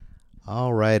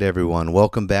All right, everyone.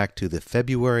 Welcome back to the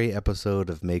February episode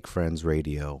of Make Friends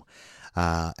Radio.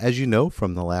 As you know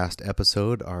from the last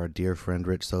episode, our dear friend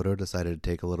Rich Soto decided to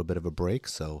take a little bit of a break,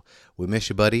 so we miss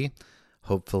you, buddy.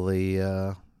 Hopefully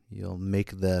you'll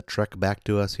make the trek back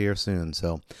to us here soon.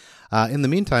 So in the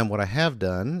meantime, what I have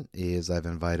done is I've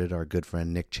invited our good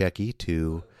friend Nick Checky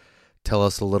to tell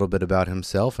us a little bit about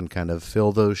himself and kind of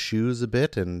fill those shoes a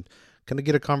bit and kind of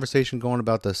get a conversation going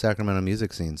about the Sacramento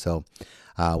music scene. So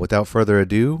without further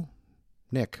ado,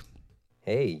 Nick.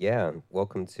 Hey, yeah.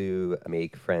 Welcome to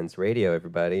Make Friends Radio,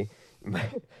 everybody.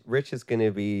 Rich is going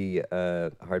to be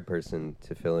a hard person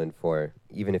to fill in for,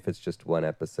 even if it's just one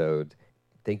episode.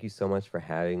 Thank you so much for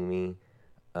having me.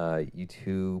 You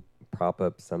two prop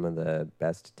up some of the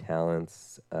best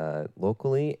talents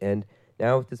locally, and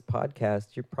now with this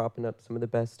podcast, you're propping up some of the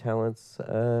best talents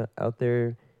out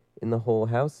there in the whole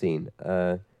house scene.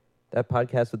 That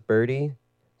podcast with Birdie,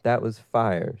 that was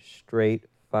fire. Straight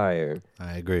fire.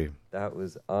 I agree. That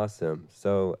was awesome.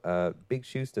 So, big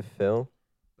shoes to fill.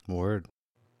 Word.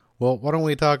 Well, why don't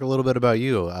we talk a little bit about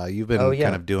you? You've been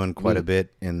kind of doing quite a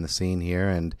bit in the scene here,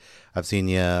 and I've seen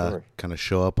you kind of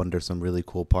show up under some really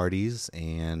cool parties,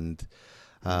 and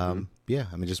yeah,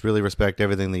 I mean, just really respect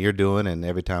everything that you're doing, and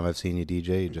every time I've seen you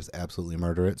DJ, you just absolutely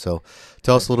murder it. So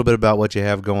tell us a little bit about what you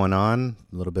have going on,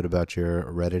 a little bit about your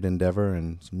Reddit endeavor,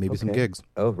 and maybe some gigs.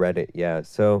 Oh, Reddit, yeah.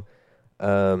 So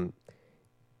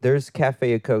there's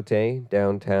Cafe Ocote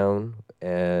downtown,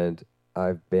 and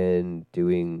I've been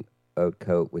doing Oat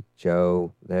Coat with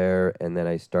Joe there, and then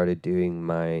I started doing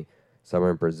my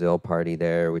Summer in Brazil party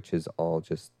there, which is all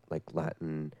just like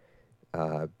Latin,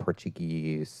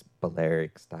 Portuguese,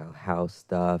 Balearic style house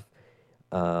stuff.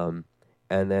 And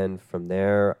then from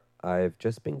there, I've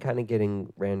just been kind of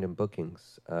getting random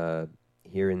bookings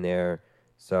here and there.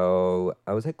 So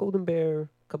I was at Golden Bear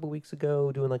a couple weeks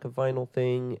ago doing like a vinyl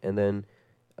thing, and then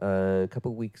a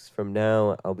couple weeks from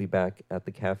now, I'll be back at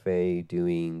the cafe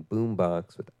doing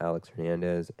Boombox with Alex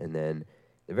Hernandez, and then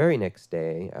the very next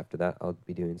day after that, I'll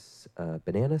be doing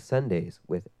Banana Sundays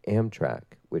with Amtrak,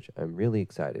 which I'm really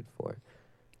excited for.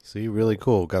 See, really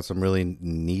cool. Got some really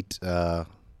neat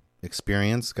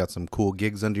experience. Got some cool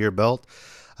gigs under your belt.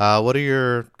 What are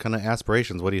your kind of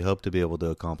aspirations? What do you hope to be able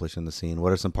to accomplish in the scene?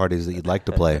 What are some parties that you'd like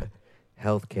to play?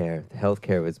 Healthcare.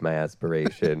 Healthcare was my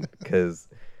aspiration because...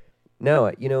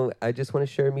 No, I just want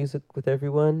to share music with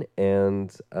everyone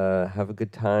and have a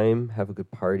good time, have a good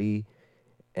party,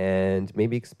 and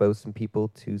maybe expose some people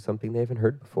to something they haven't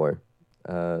heard before.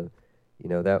 That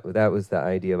was the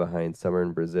idea behind Summer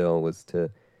in Brazil, was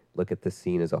to look at the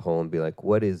scene as a whole and be like,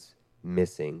 what is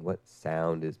missing? What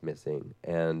sound is missing?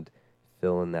 And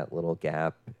fill in that little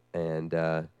gap and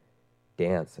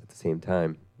dance at the same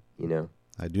time,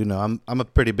 I do know. I'm a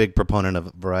pretty big proponent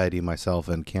of variety myself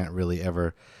and can't really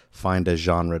ever find a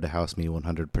genre to house me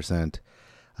 100%.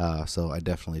 So I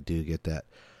definitely do get that.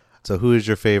 So who is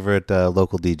your favorite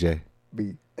local DJ?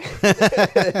 Me.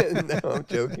 No, I'm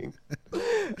joking.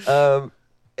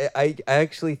 I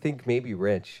actually think maybe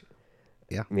Rich.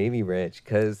 Yeah. Maybe Rich,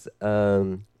 because,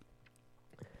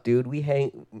 dude, we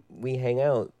hang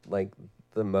out like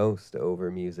the most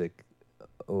over music,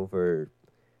 over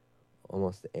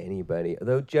almost anybody.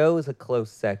 Though Joe is a close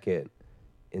second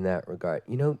in that regard.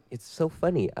 It's so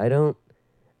funny. I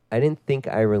didn't think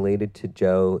I related to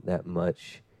Joe that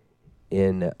much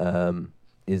in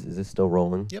is this still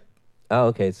rolling? Yep. Oh,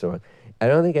 okay, so I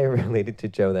don't think I related to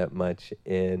Joe that much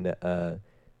in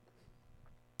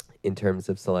terms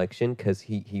of selection, because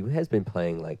he has been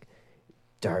playing like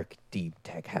dark, deep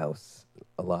tech house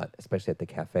a lot, especially at the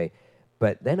cafe.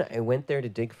 But then I went there to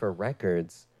dig for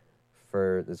records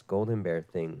for this Golden Bear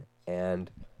thing, and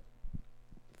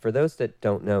for those that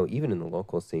don't know, even in the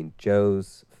local scene,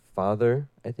 Joe's father,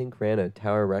 I think, ran a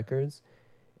Tower Records,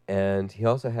 and he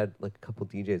also had like a couple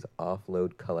DJs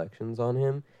offload collections on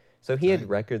him, so he had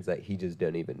records that he just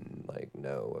didn't even like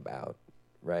know about,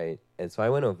 right? And so I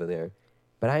went over there,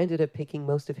 but I ended up picking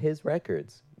most of his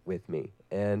records with me,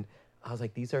 and I was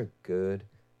like, these are good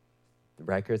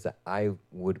records that I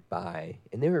would buy,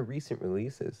 and they were recent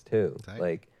releases too.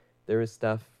 Like, there was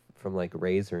stuff from like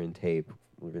Razor and Tape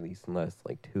released in the last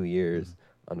like 2 years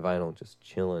on vinyl, just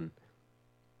chilling,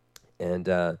 and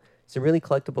some really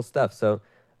collectible stuff. So,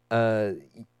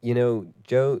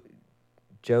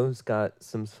 Joe's got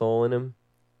some soul in him.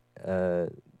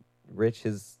 Rich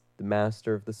is the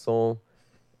master of the soul,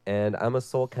 and I'm a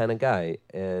soul kind of guy.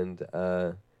 And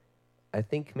I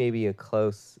think maybe a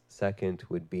close second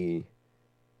would be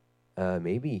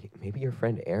maybe your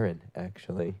friend Erin,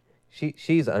 actually.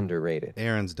 She's underrated.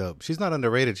 Erin's dope. She's not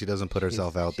underrated. She doesn't put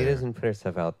herself out there. She doesn't put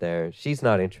herself out there. She's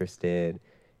not interested.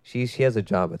 She has a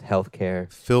job with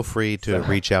healthcare. Feel free to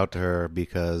reach out to her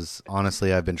because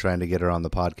honestly, I've been trying to get her on the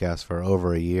podcast for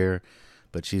over a year,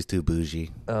 but she's too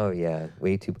bougie. Oh yeah,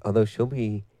 way too. Although she'll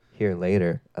be here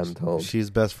later, I'm told. She's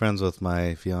best friends with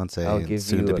my fiance I'll and give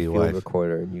soon you to a be field wife.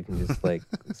 recorder, and you can just like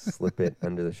slip it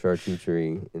under the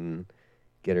charcuterie and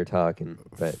get her talking.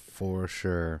 But for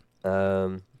sure.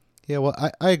 um, Yeah, well,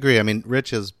 I agree. I mean,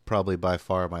 Rich is probably by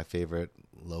far my favorite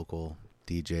local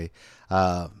DJ.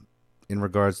 In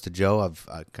regards to Joe,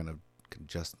 I kind of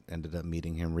just ended up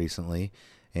meeting him recently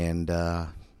and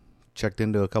checked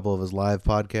into a couple of his live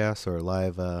podcasts or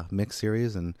live mix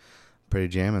series and pretty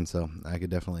jamming. So I could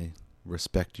definitely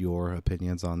respect your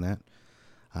opinions on that.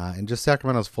 And just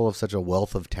Sacramento's full of such a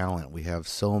wealth of talent. We have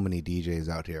so many DJs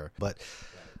out here. But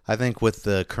I think with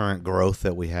the current growth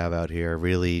that we have out here,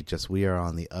 really just we are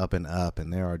on the up and up,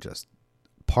 and there are just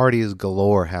parties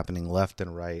galore happening left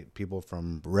and right. People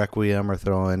from Requiem are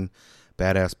throwing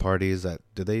badass parties. Are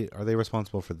they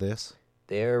responsible for this?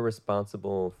 they're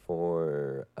responsible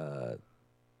for the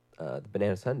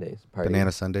Banana Sundays party.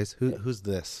 Banana Sundays? Who's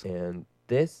this? And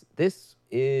this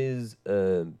is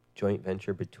a joint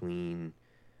venture between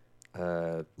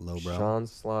Lowbrow. Sean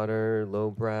Slaughter,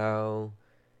 Lowbrow,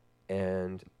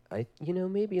 and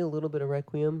maybe a little bit of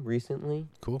Requiem recently.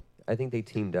 Cool. I think they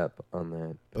teamed up on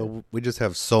that. But we just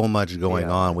have so much going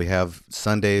on. We have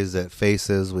Sundays at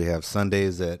Faces. We have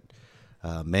Sundays at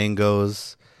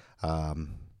Mangoes.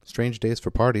 Strange days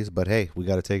for parties, but hey, we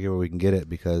got to take it where we can get it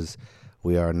because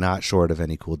we are not short of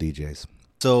any cool DJs.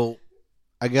 So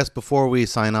I guess before we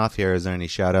sign off here, is there any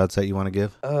shout outs that you want to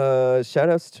give? Shout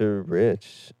outs to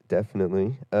Rich,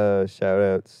 definitely. Shout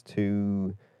outs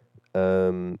to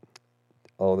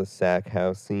all the Sac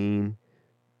House scene.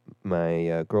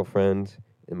 My girlfriend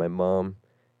and my mom,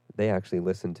 they actually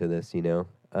listened to this,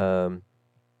 because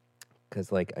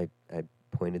like I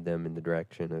pointed them in the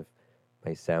direction of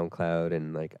my SoundCloud,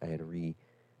 and like I had I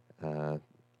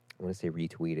want to say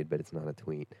retweeted, but it's not a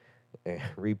tweet.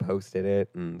 Reposted it,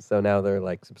 and so now they're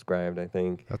like subscribed, I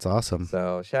think. That's awesome.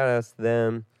 So shout outs to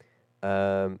them.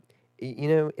 And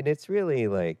it's really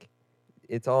like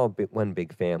it's all one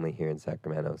big family here in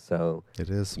Sacramento. So It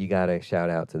is. you gotta shout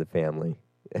out to the family.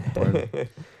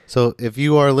 So if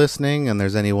you are listening and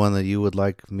there's anyone that you would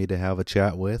like me to have a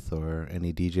chat with or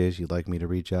any DJs you'd like me to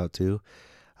reach out to,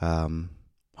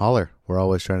 holler. We're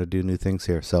always trying to do new things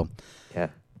here. So Yeah.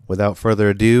 without further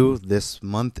ado, this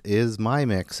month is my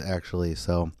mix, actually.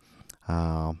 So,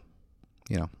 a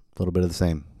little bit of the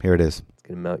same. Here it is. It's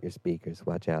gonna melt your speakers.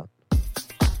 Watch out.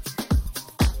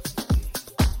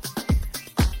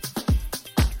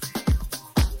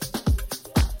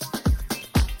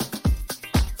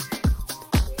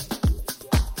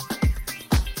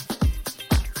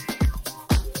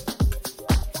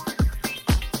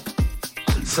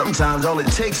 Sometimes all it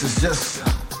takes is just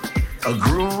a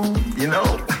groove,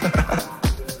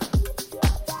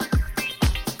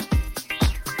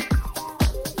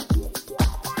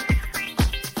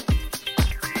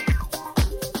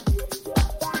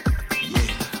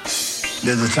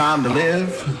 There's a time to live,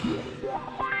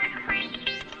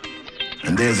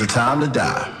 and there's a time to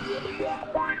die.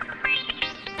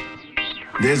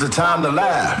 There's a time to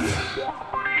laugh,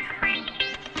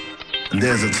 and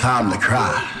there's a time to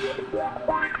cry.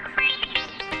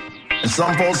 And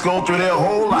some folks go through their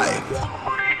whole life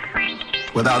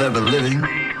without ever living.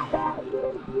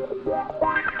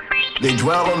 They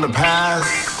dwell on the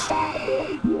past,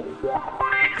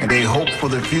 and they hope for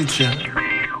the future.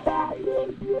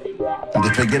 And they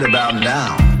forget about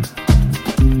now.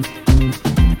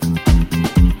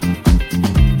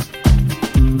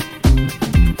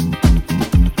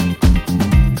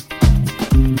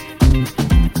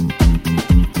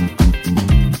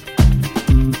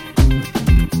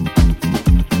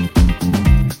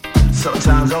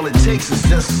 Sometimes all it takes is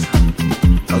just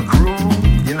a groove,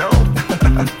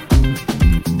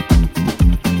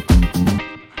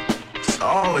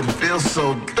 Oh, it feels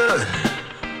so good.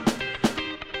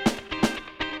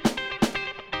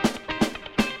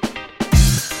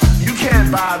 You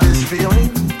can't buy this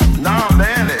feeling. Nah,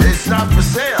 man, it's not for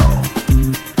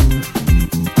sale.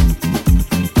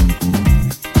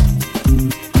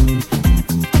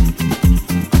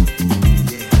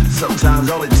 Yeah, sometimes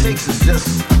all it takes is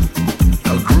just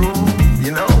a groove,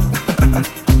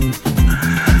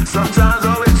 Sometimes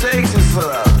all it takes is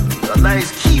a nice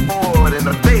keyboard and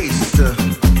a bass to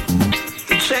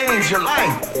change your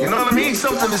life. You know what I mean?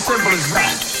 Something as simple as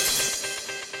that.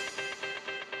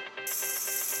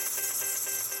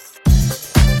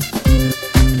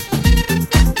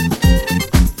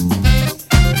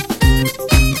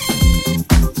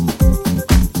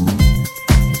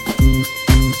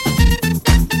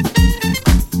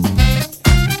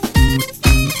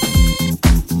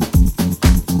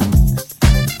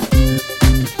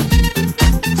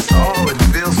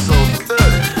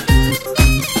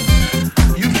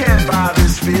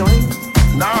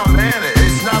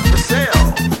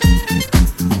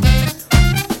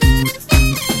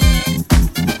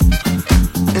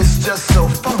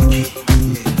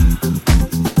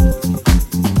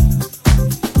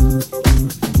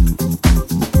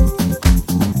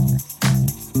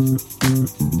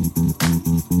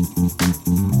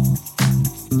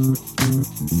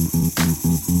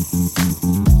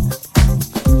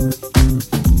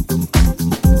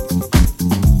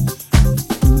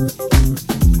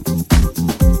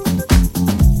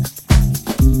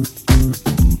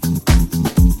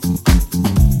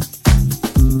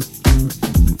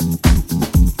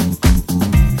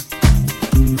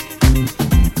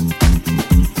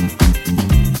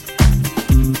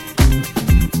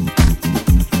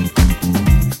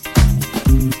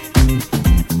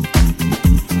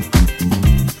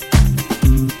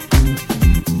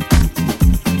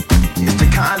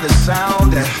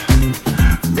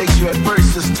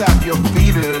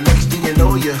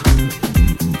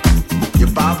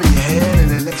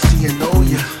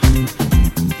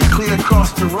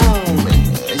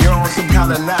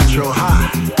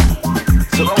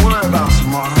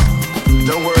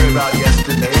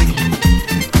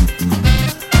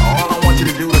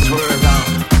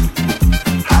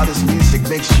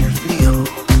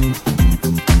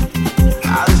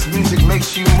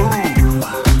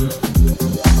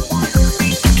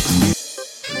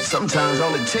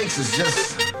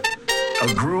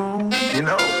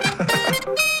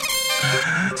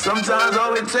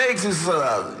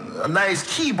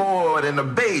 Keyboard and a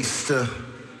bass to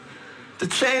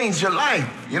change your life.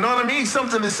 You know what I mean?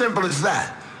 Something as simple as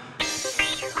that.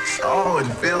 Oh,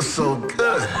 it feels so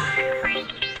good.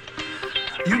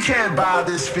 You can't buy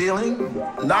this feeling.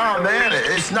 Nah, man,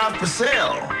 it's not for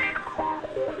sale.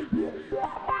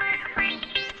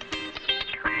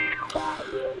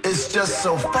 It's just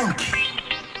so funky.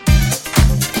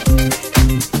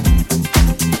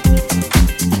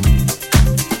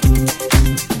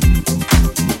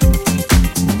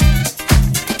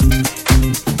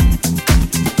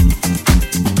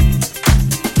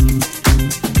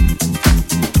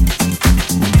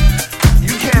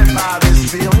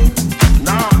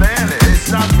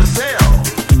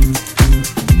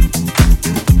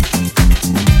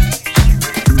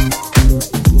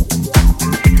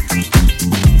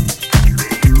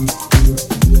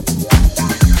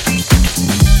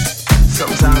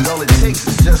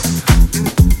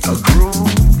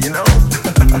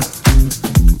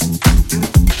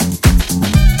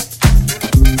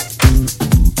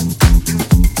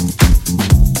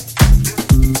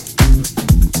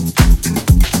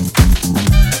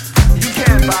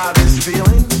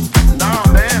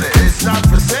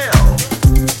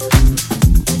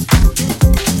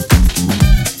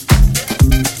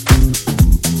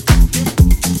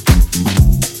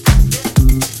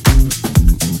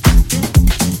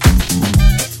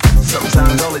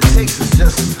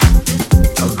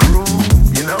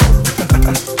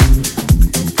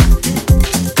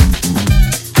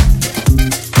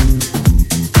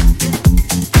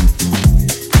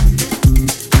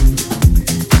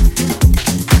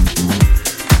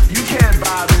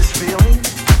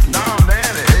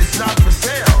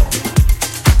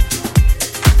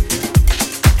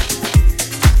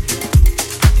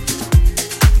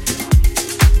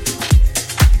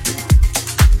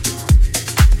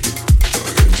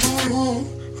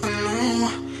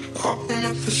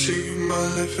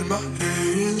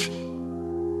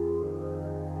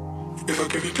 I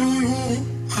can do you,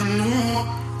 I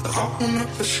know. I will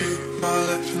never see my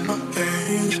life in my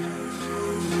hands.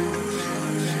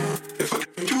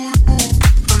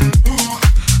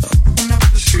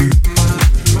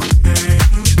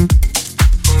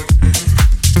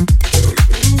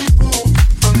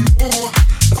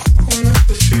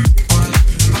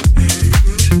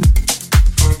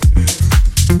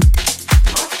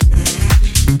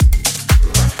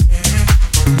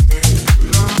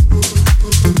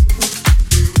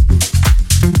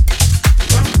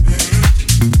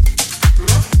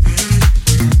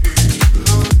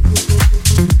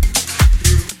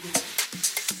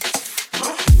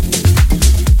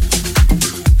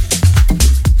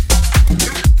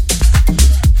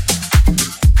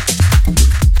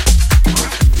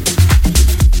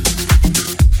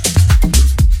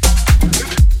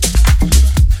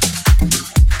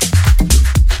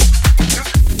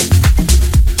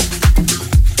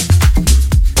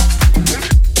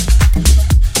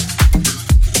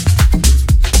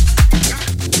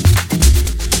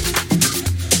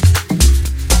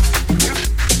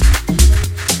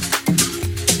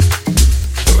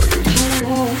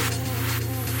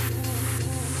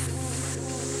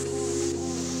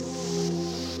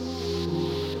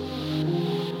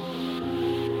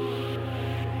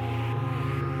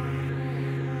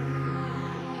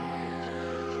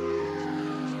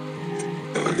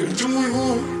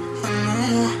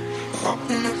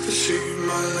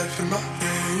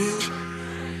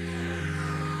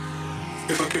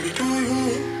 If I give it to you,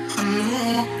 I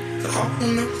know that I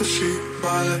will never see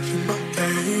my life in my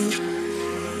age.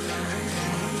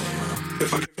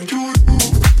 If I give it to you,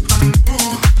 I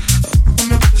know that I will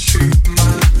never see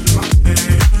my life in my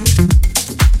age.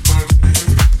 If I give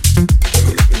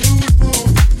it to you,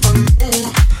 I know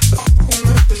that I will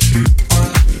never see my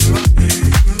life in my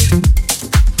age.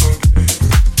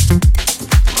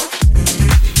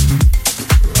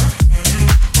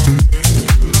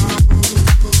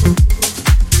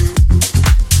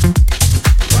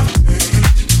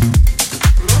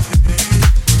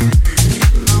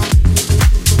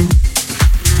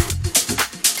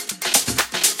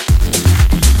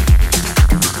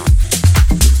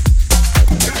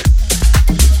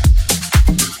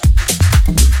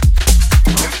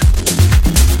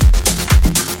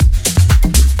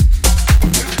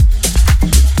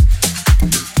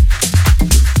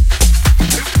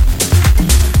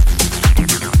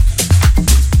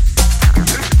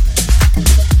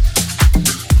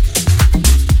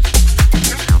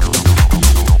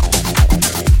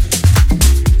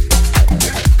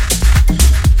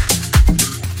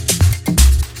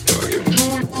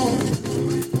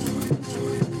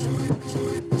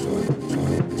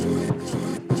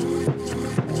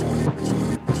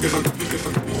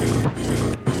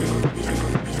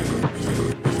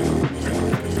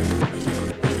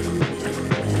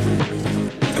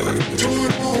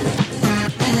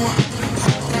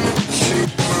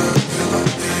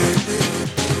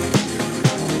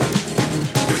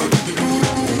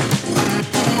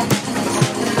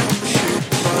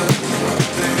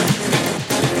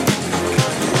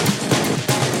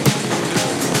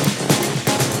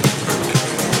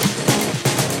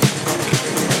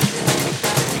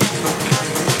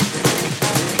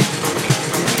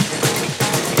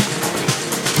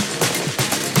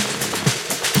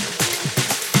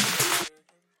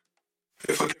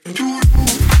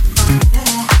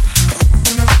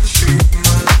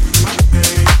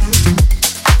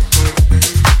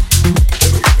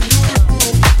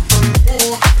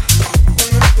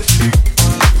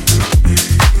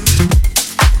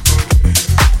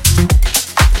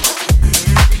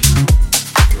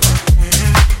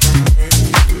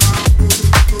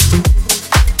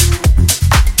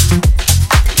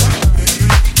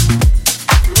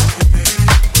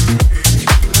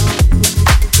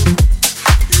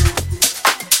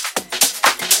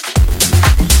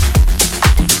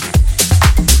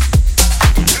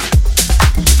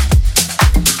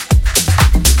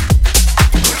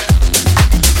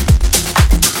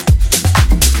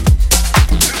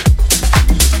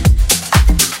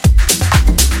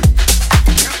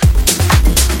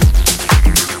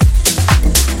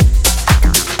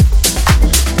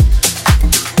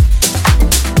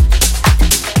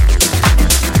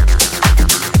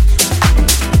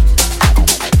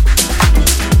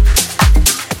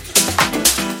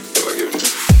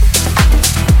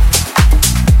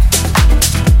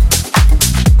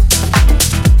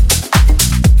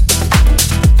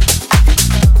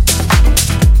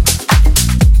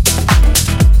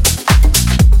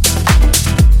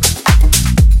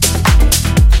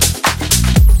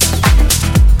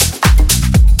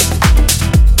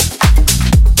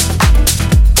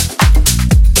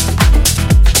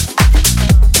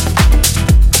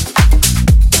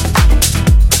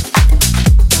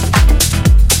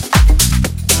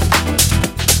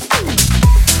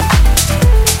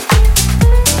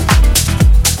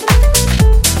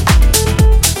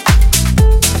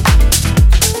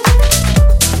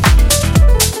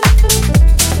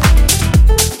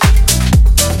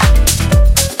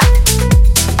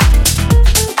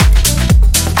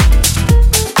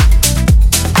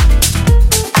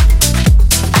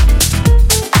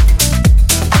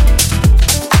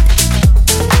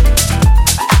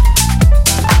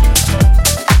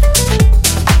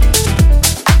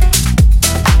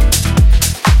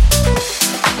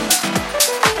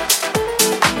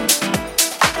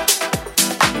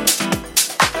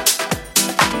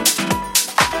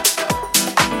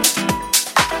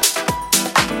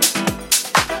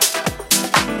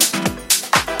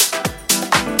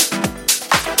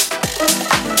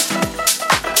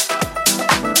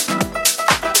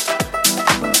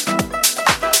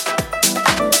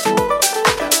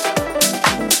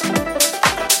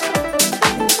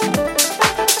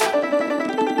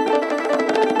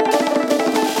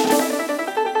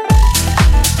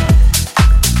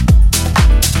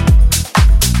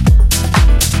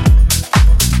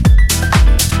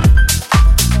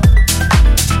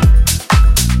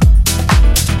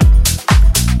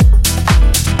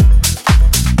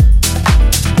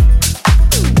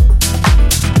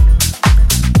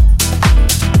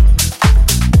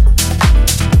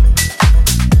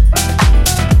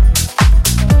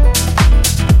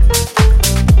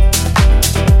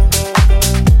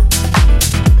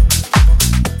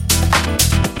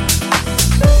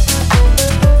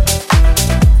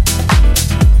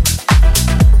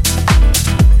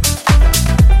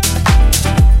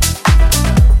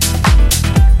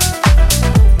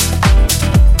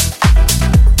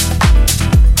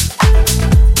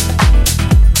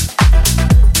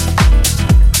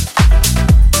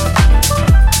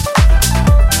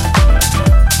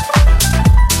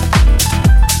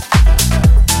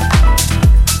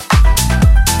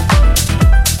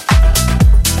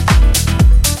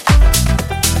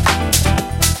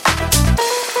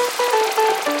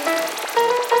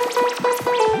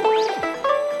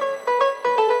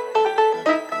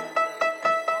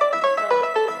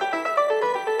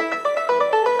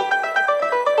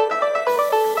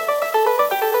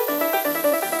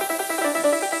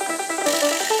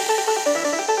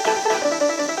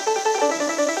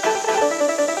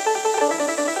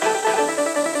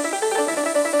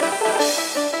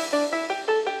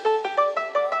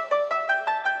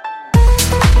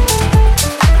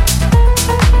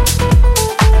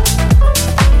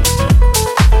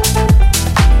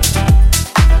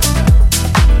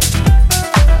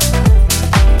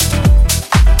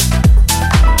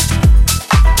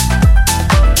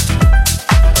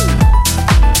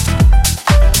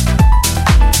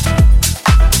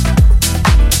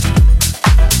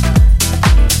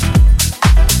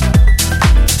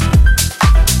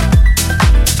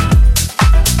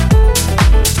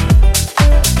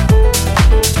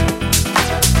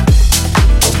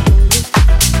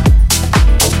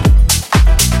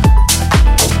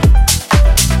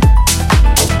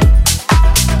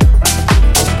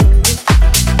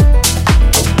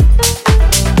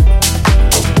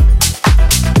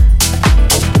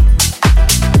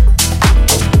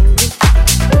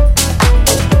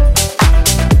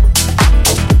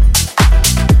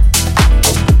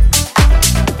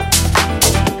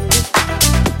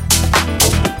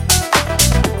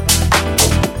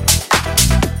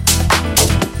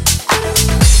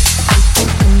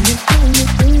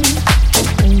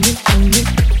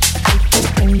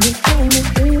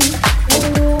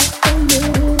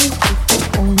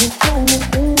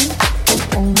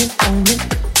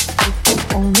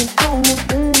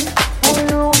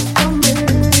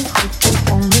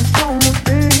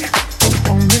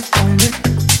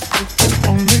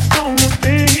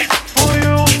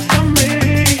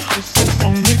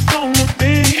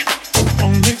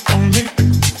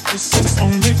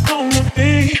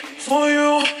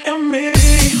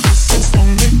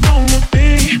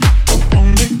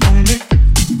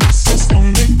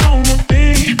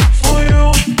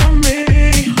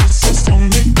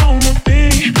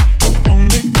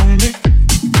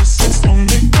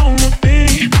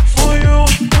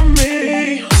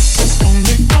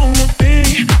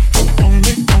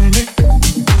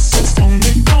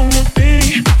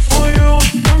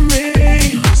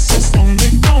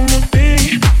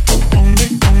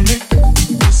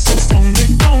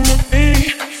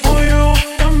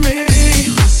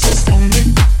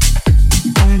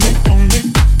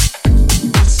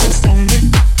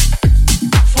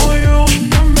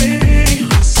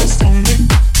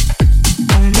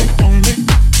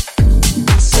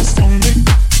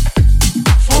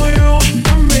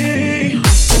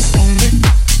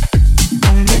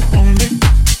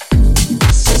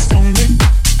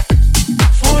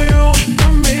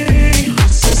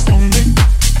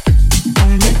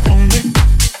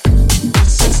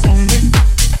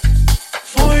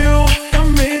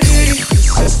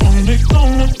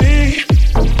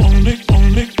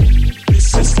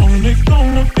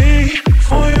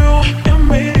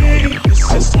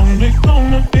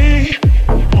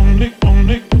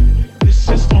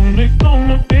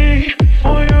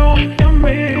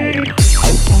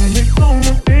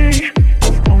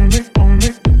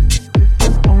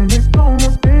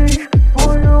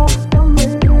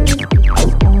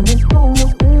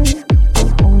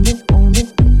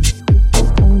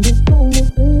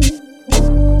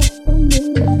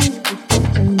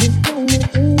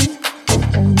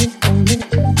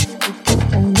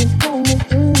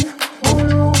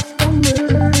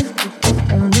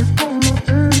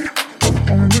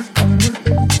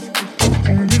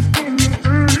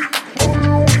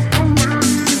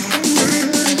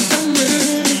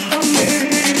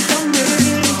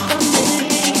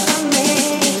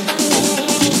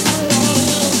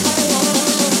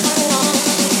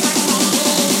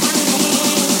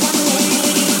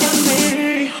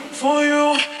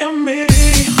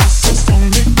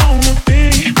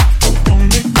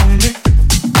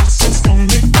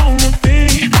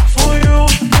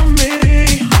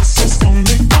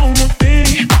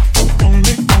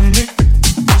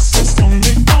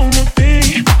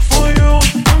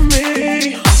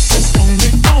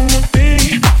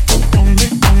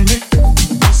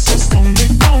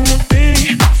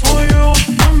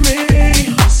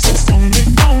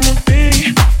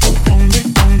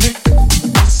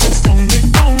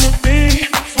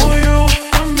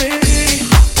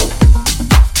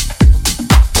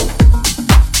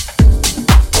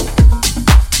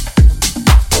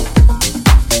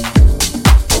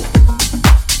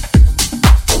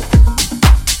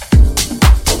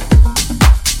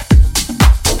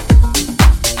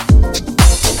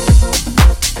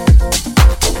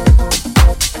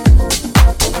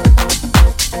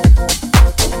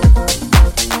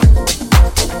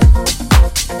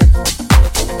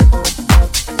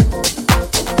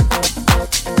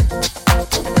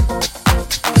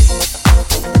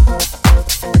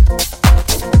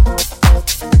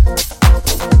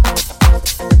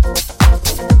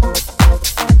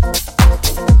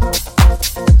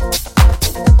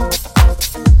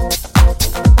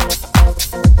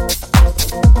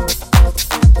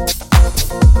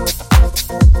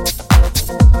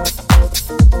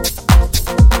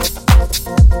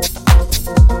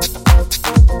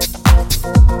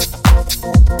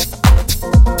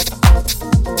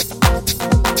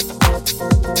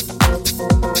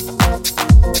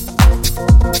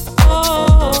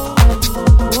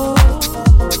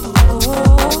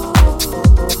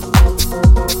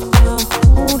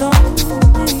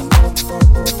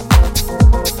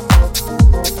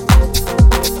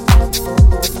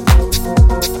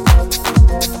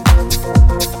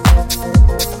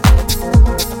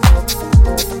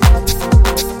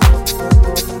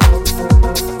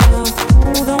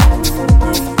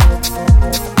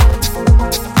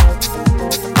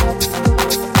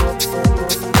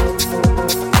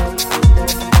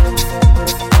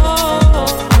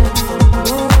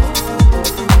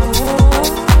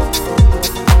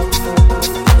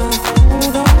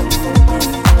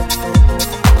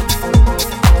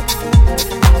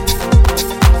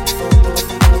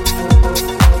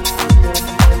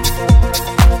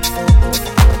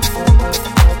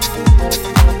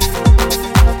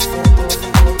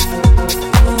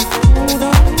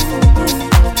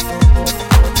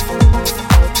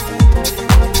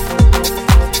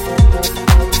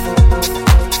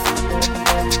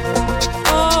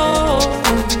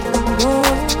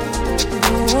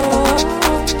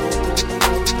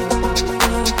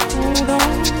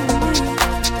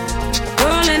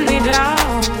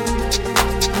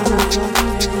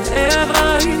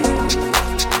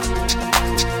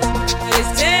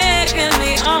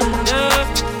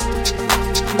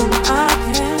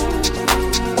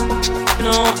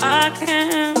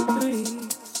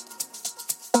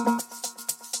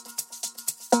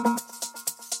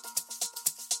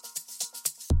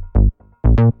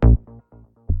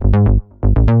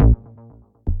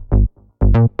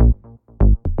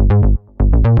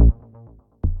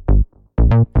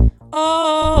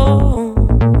 Oh,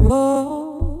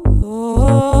 oh,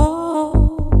 oh,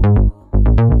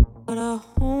 but I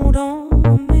hold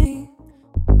on me.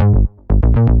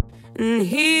 And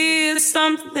here's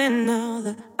something now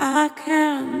that I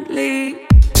can't leave.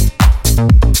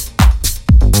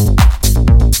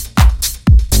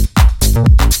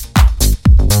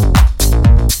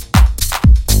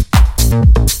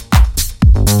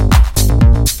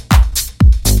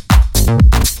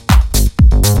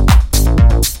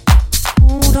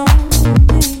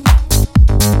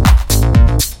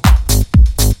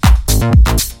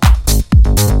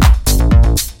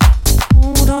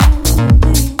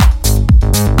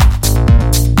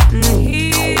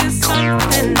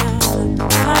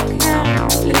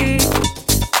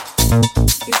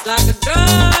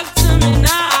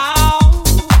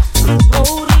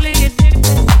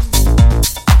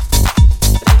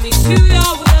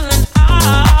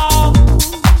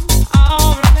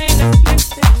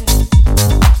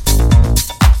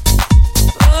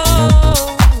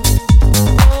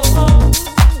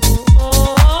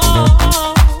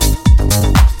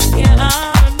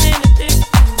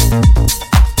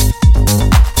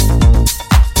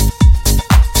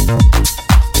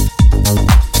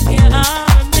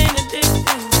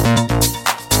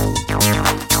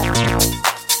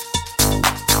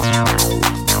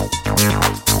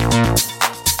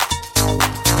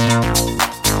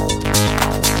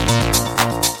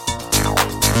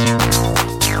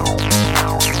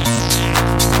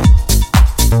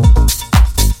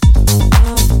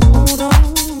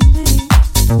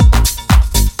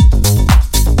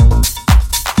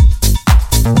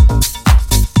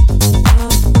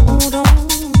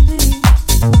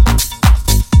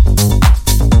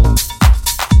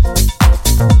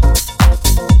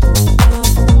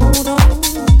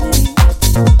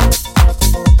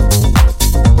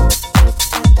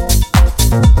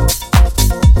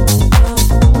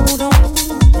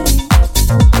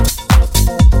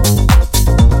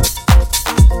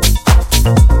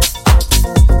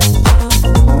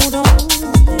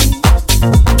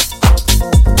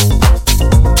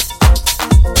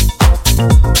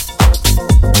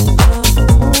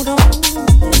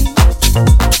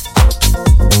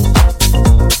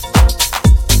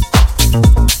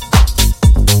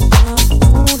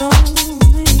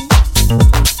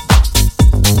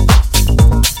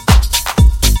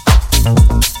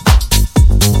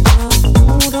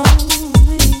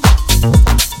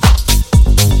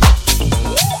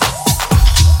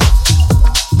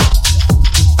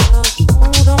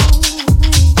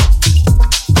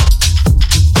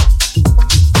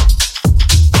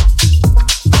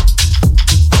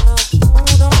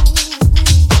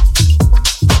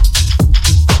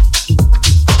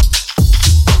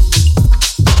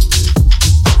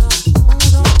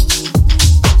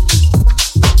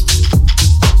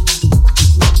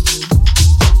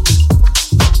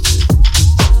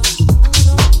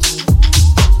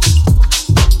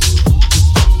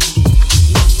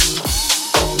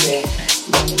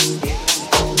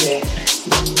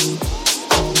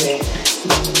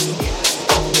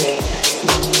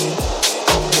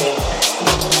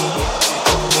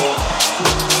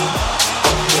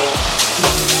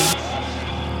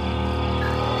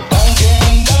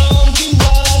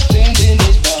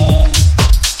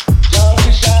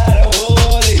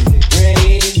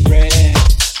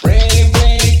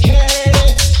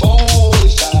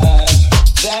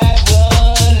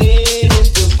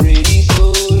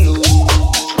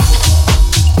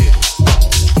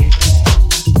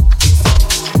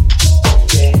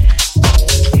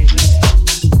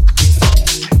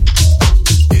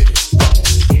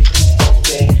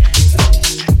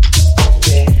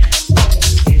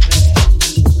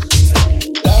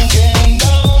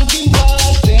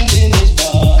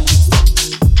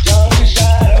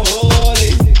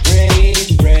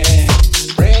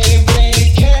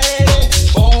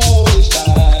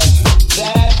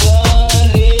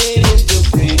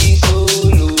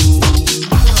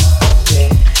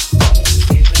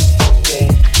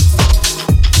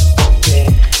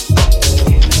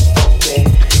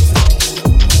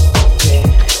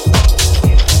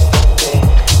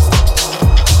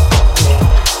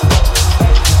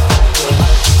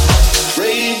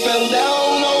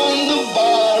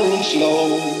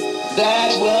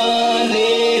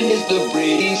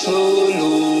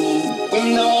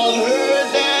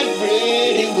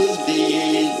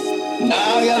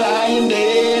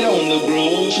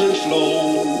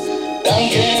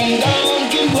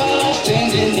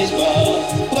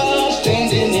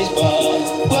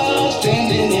 While I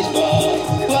stand in this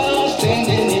bar,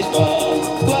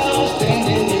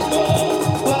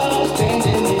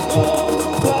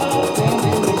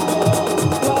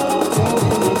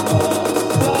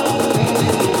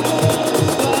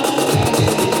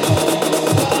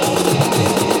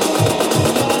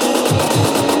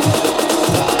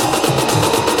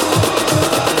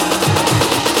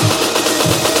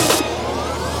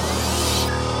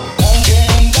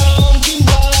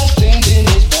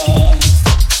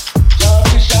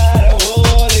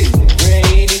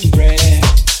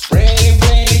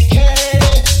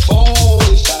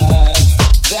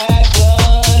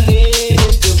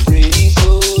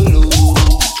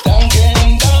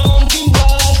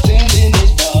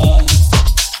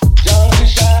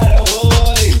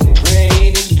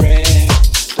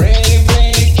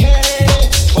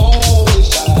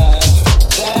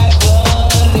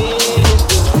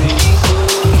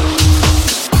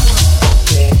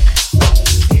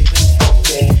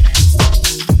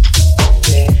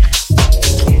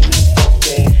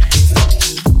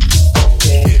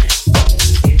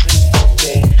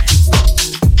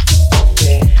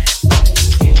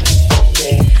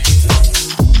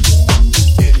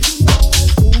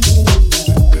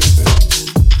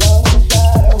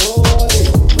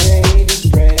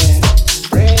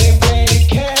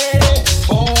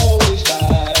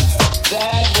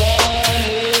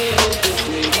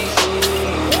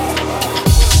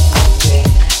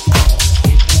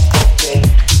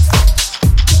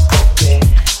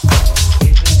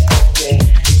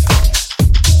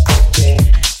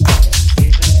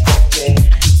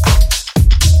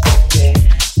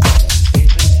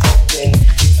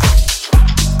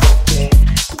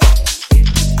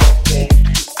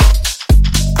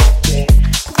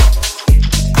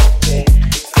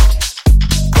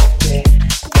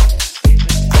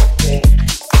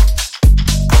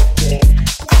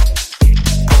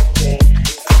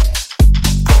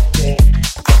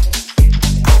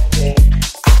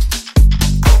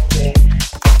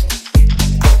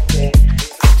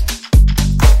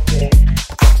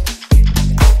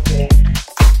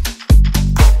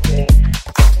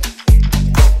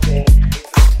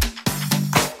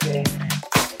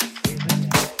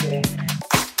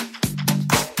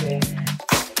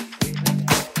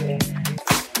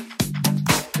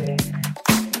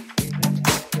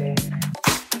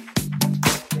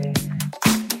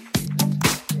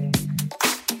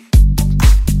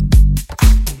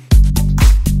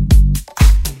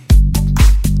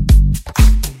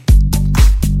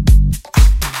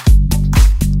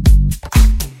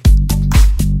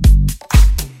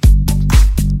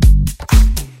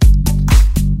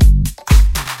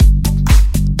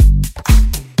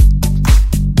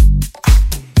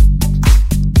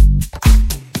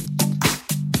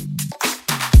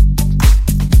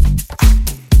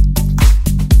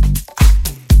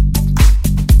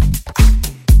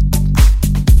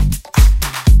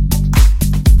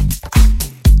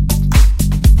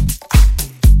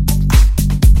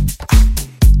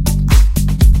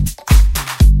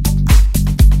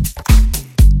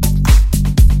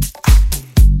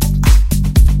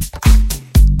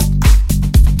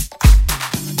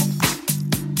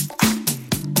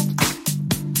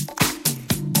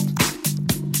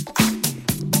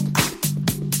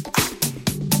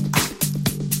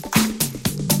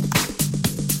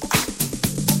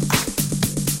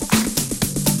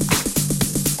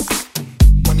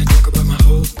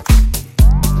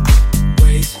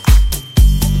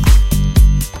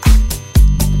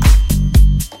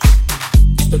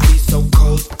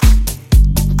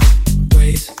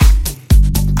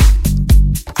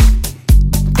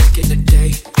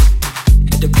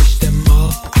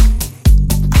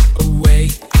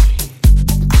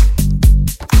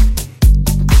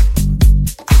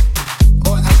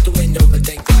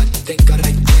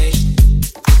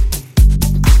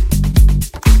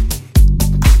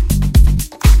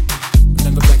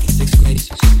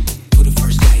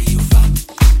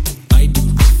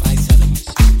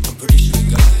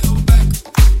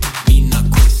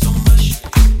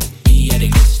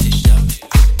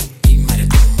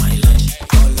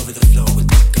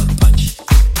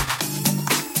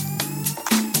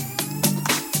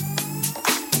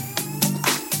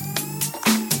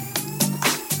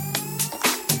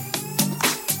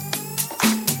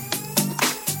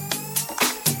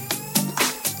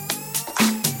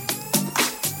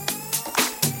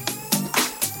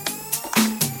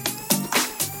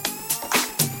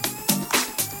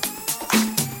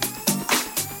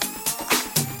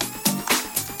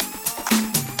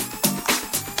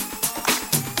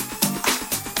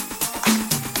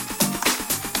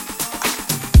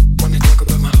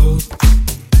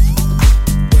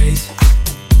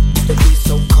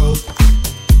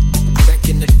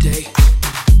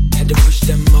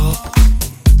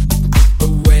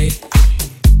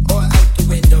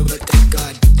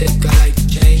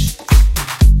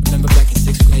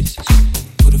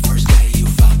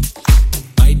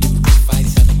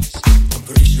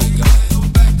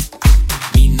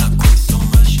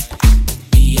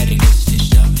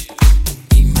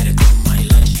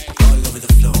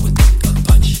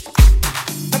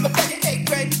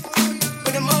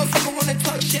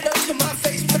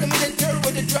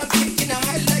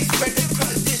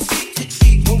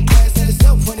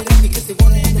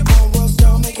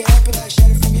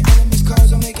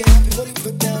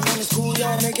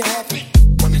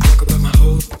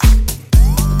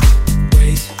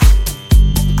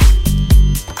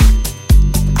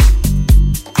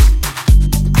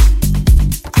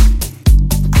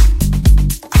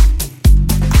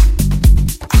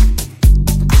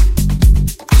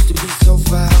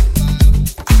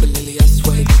 But lately I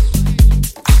sway.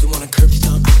 Used to wanna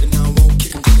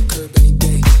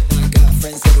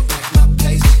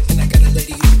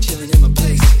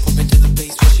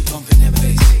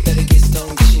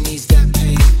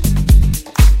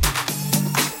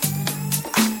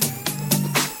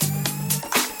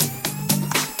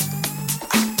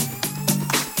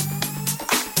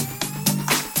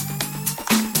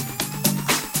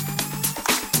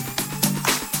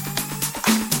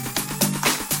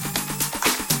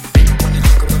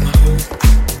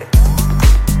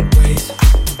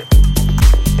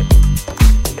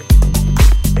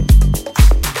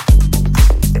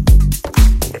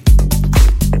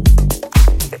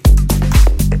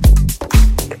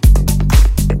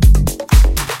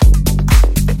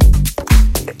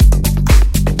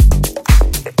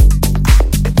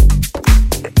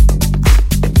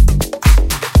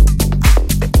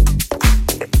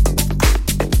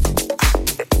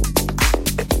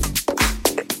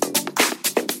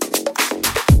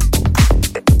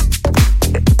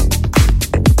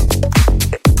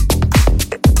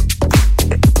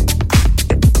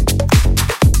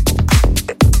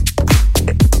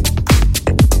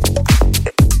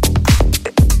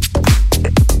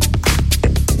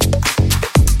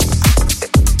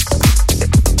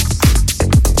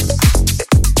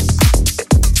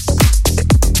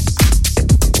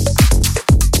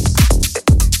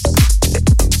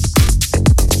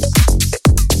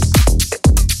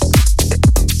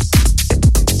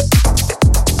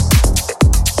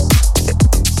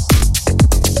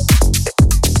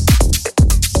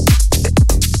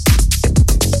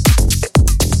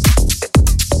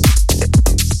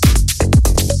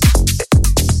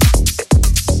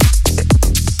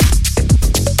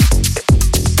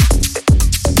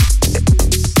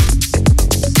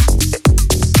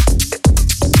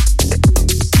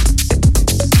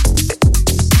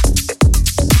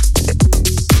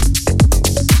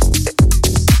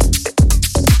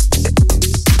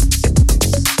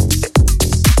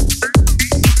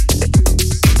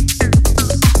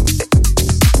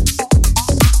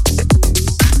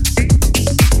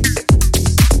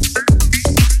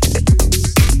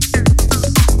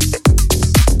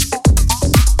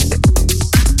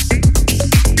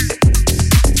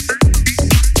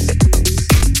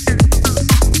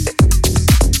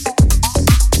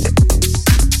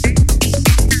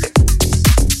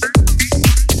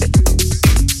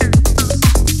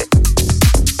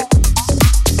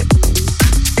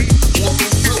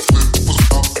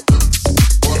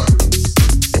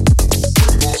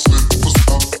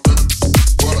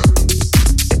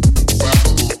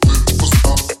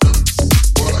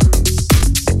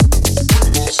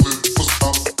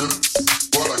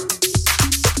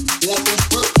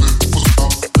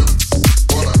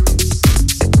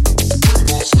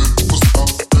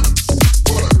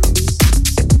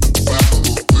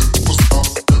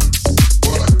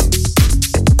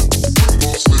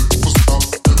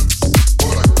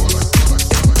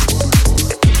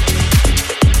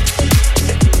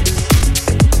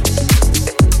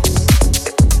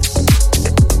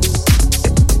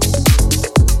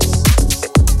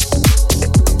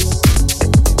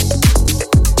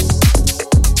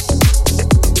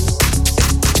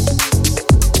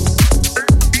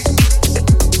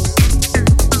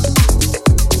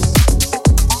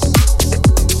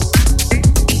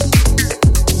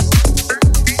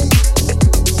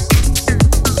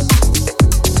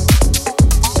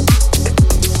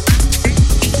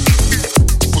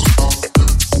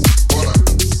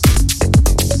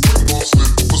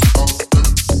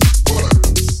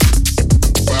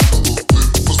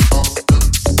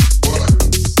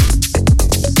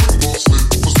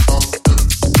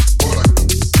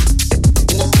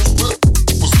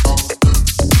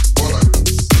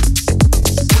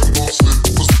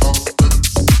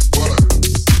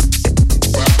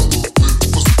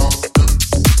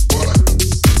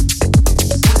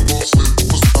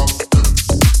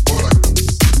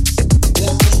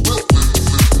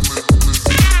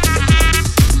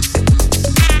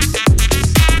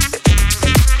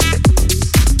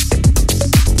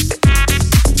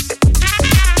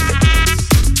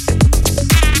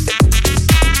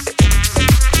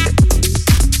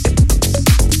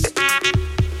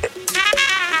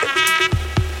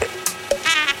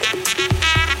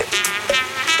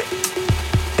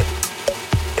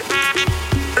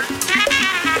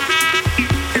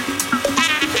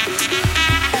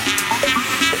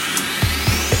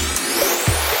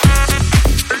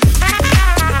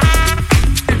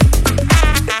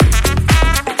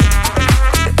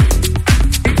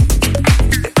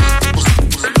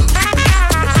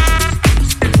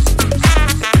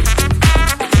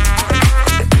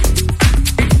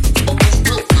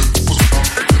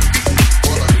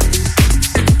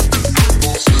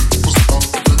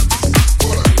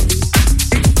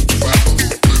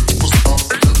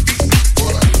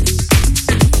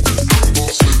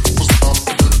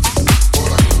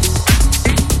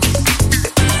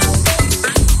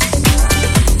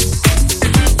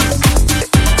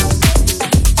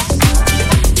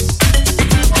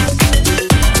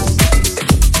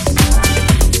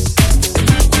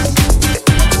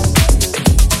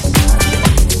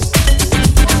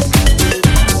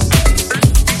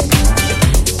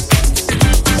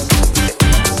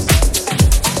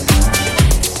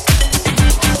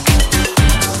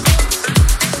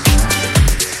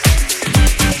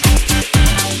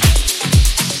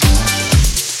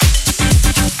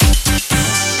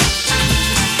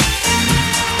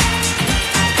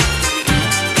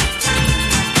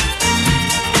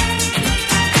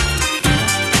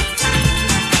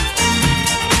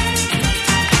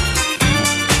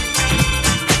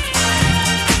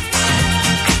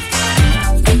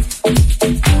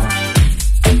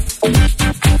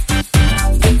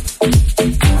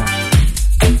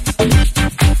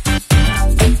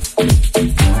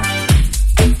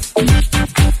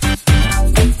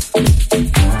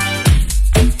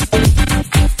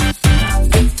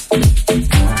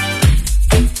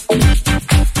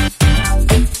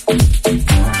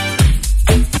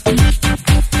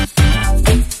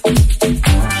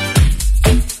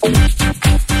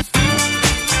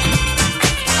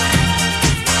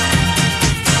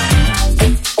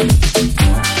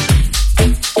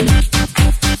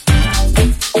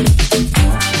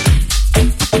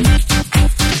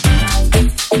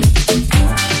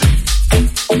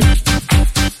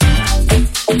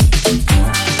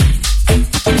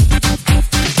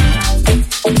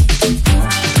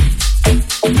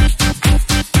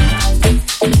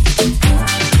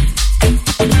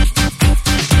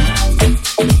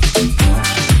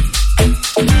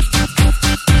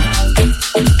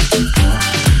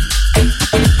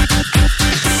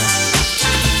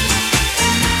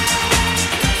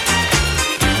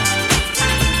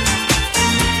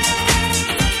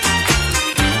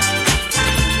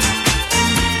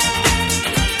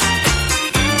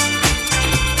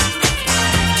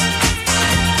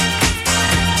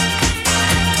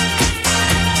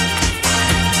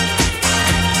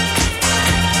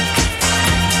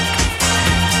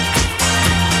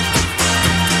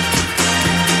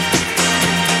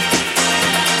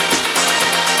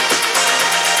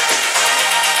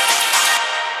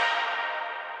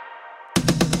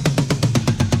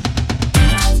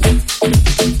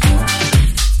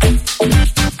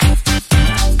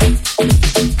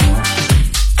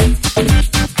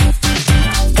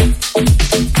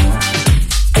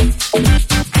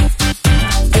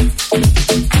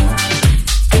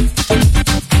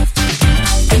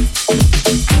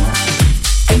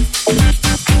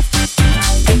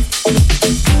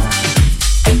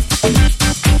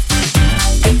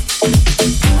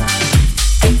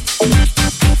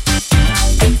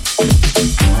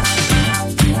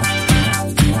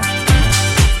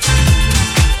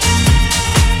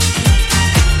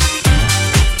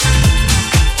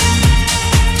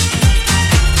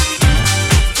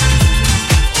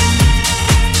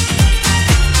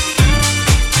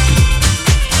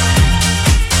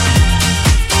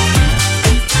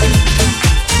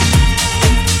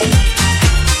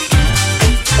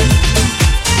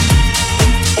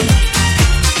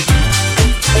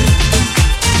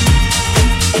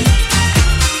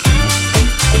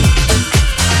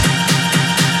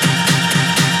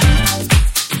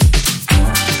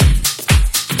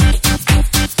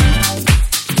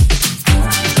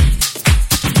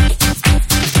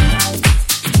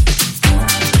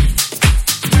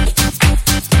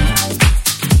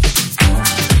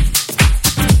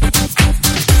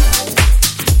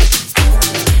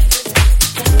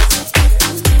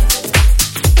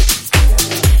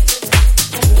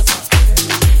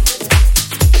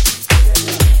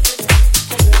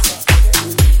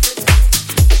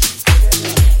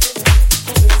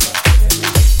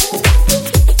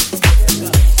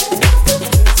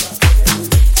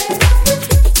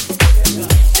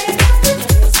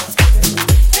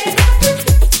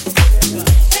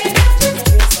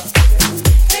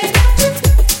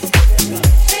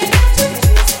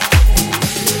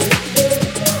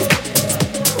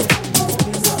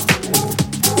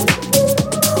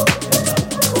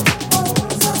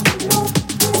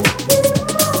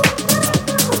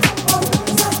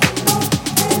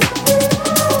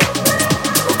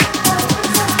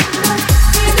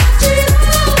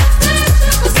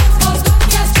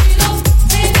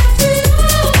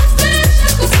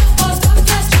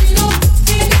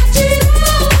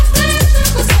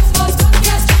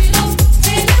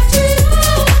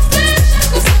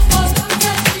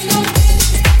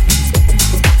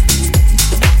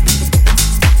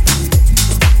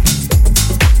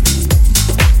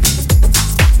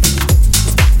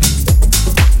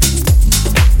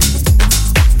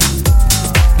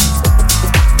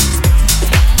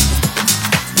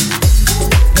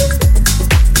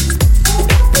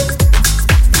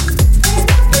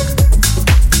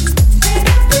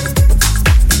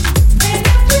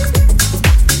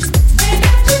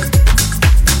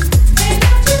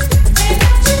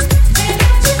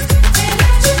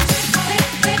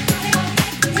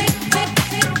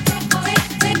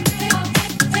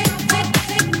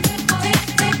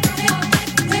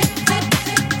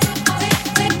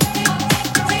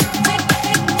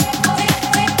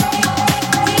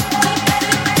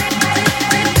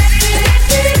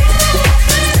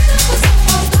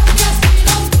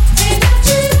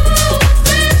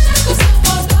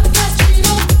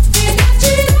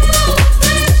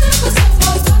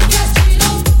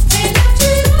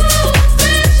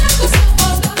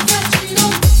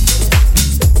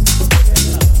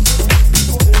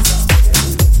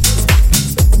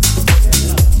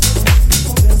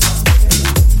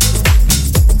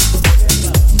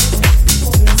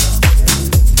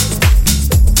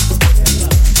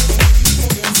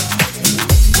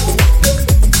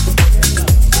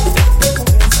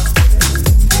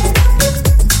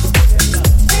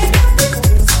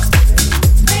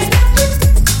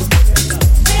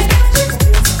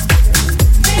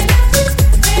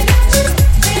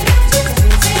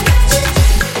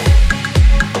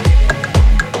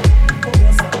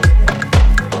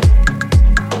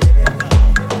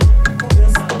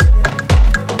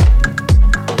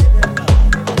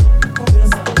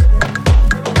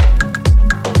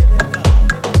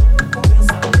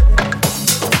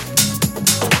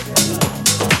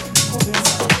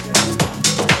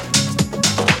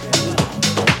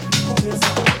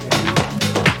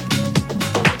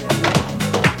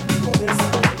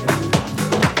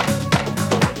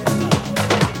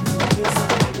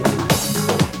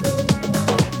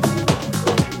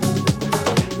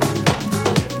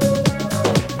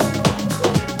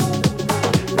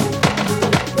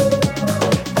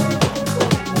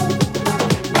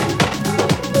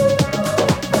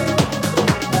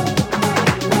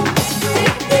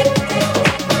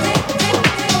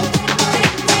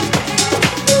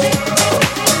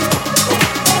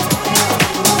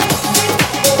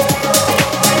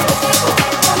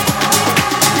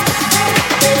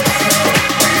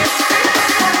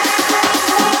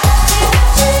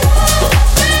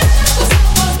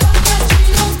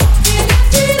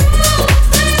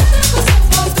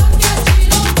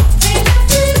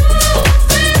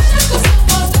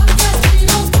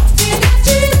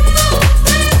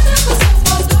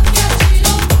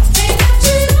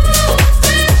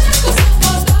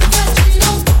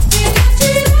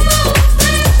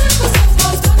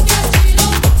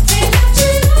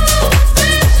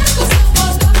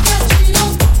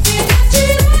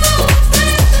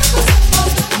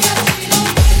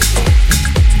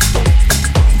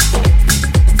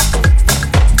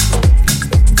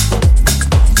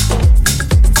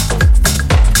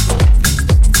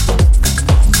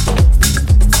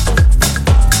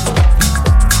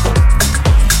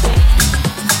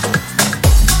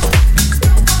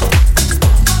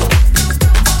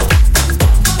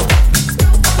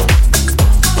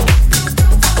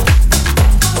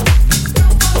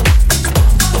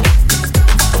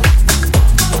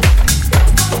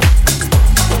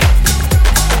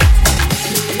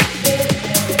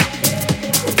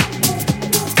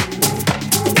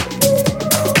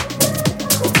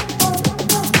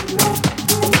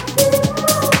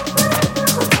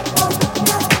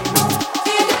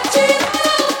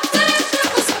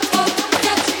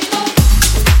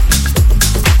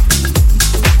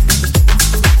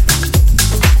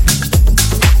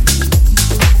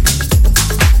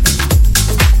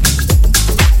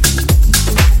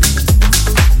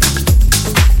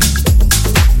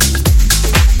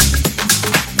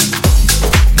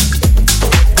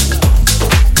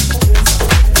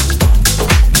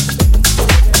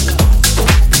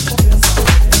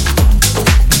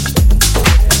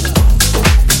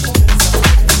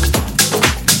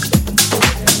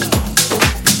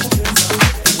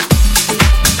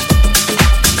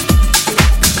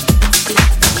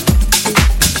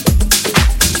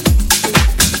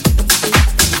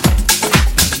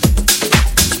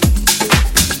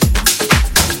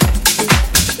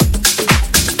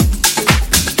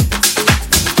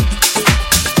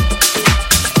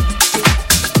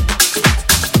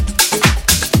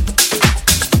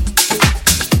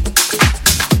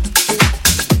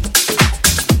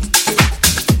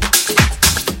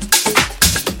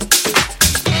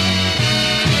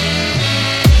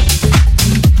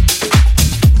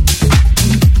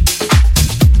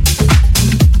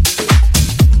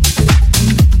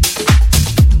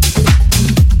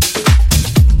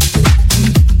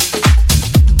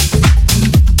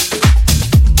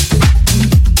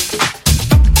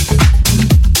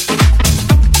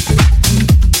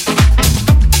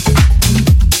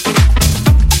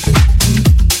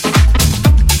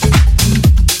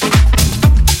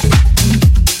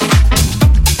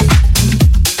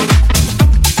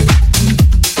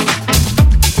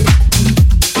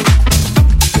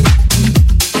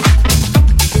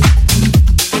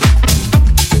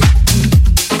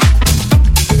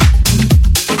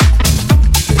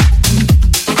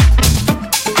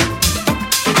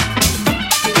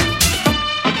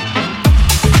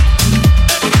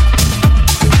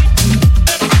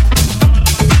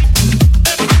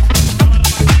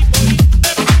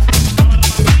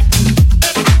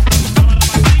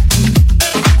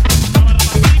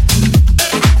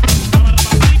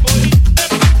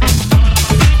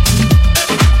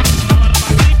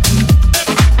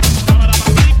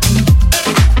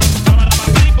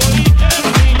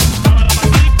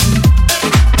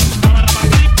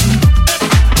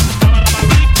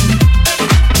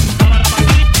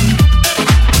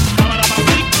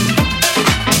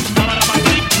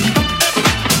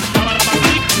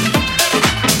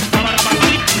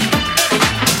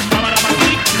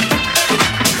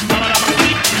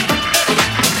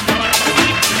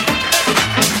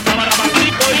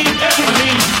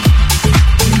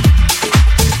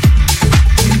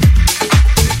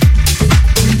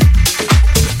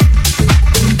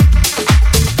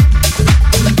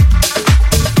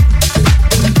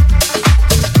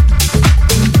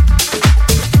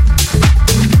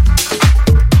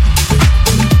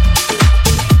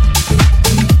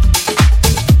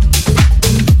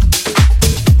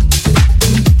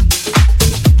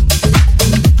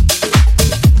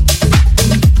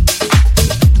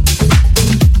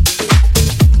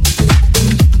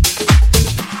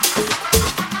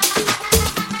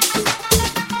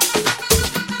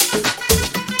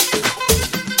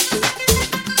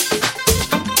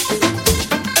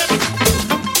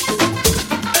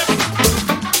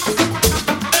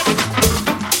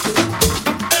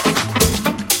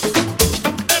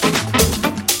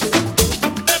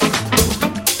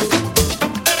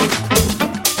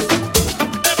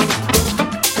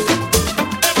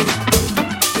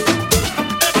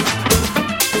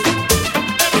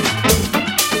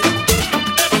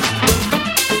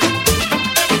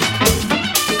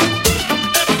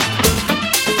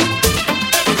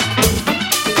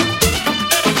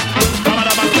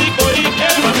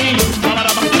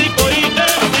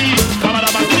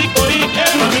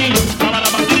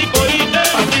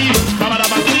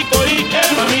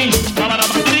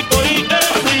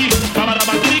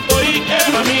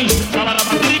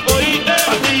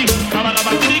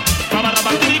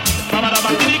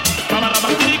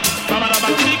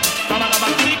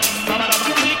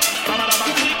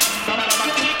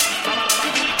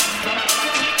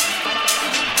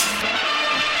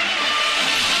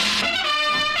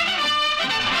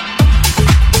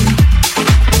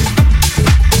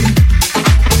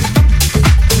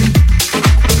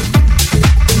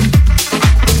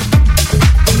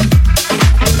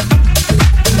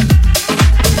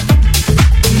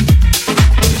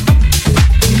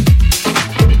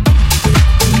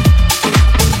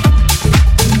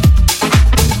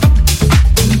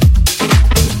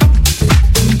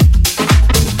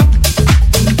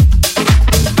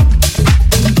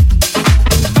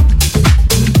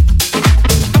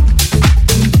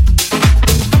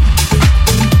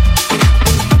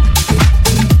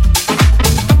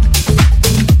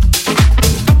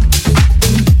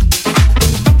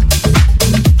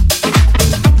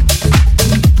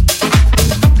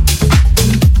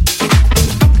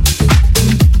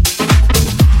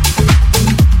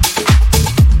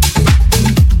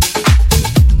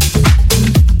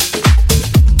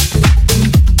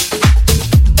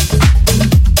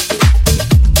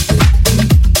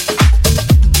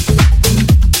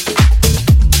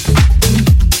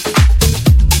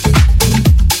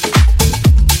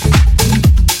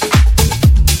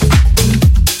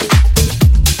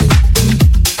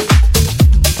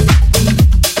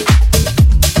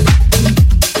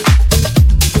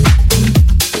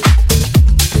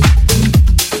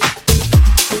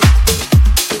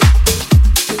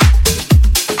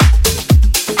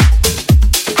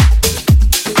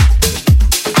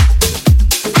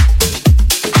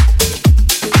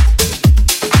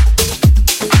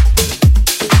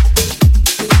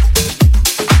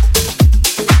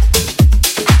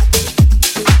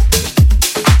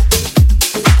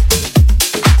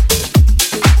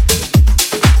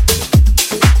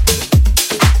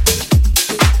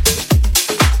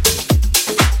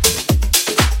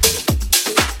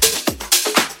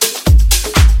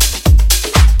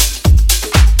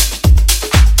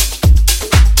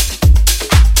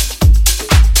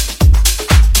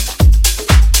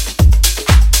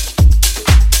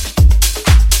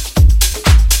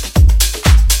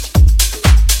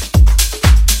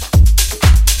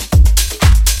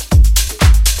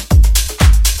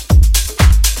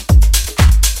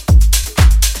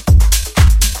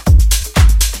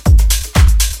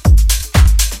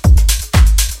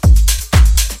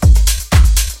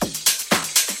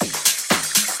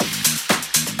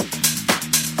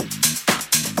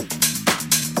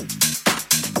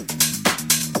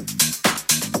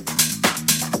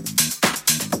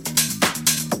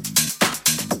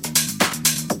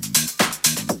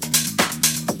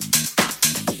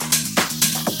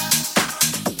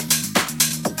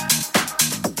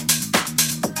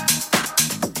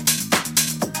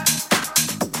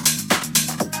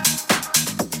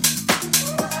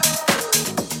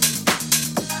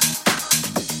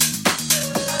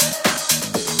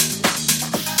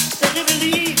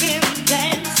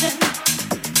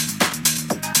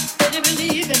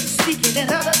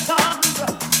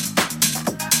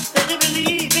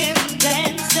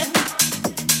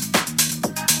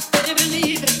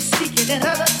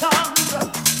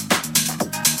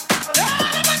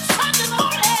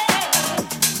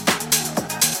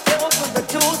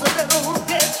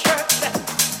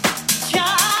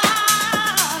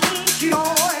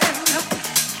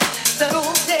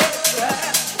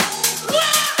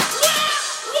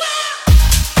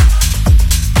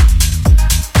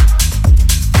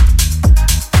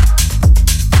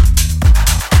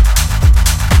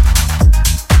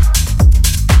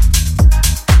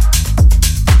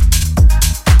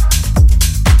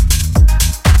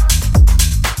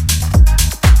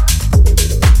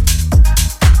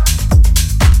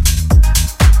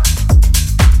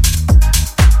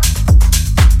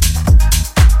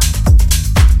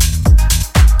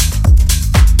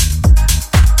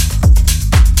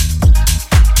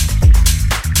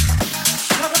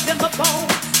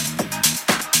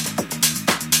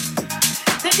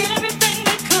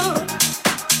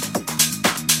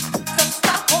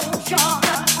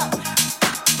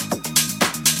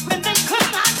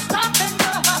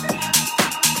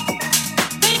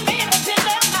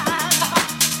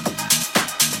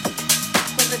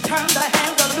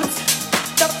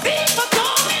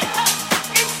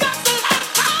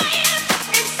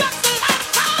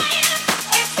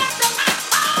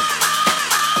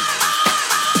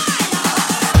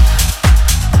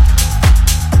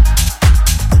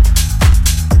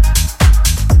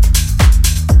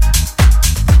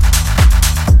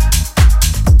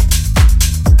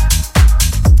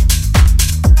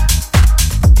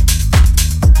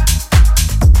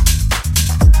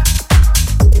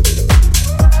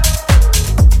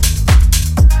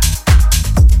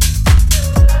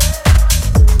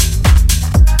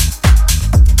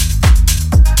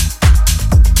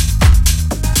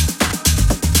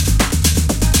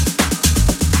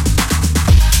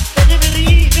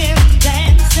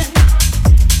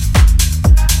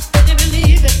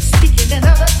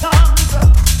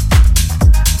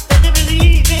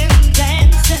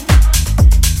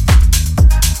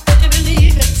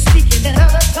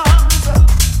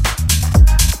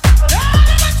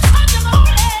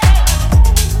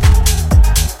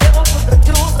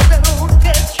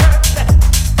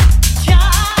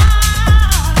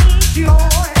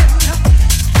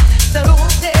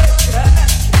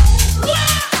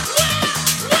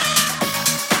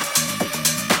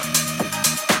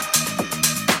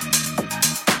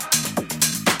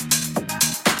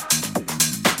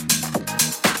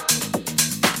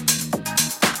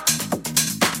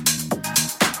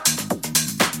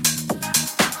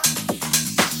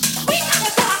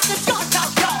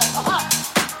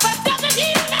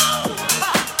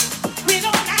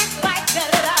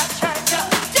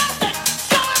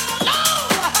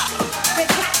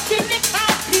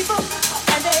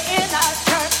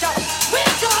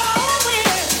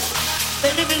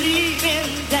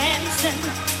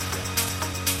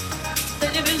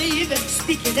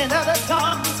speaking in other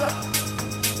tongues.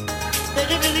 They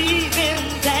believe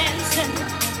in dancing.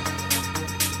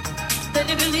 They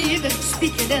believe in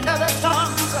speaking in other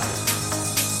tongues.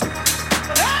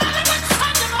 Early one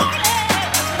Sunday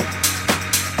morning,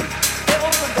 they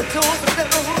open the doors of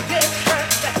their own dead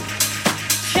church.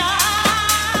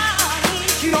 Shine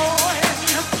joy,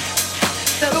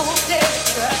 their own dead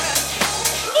church.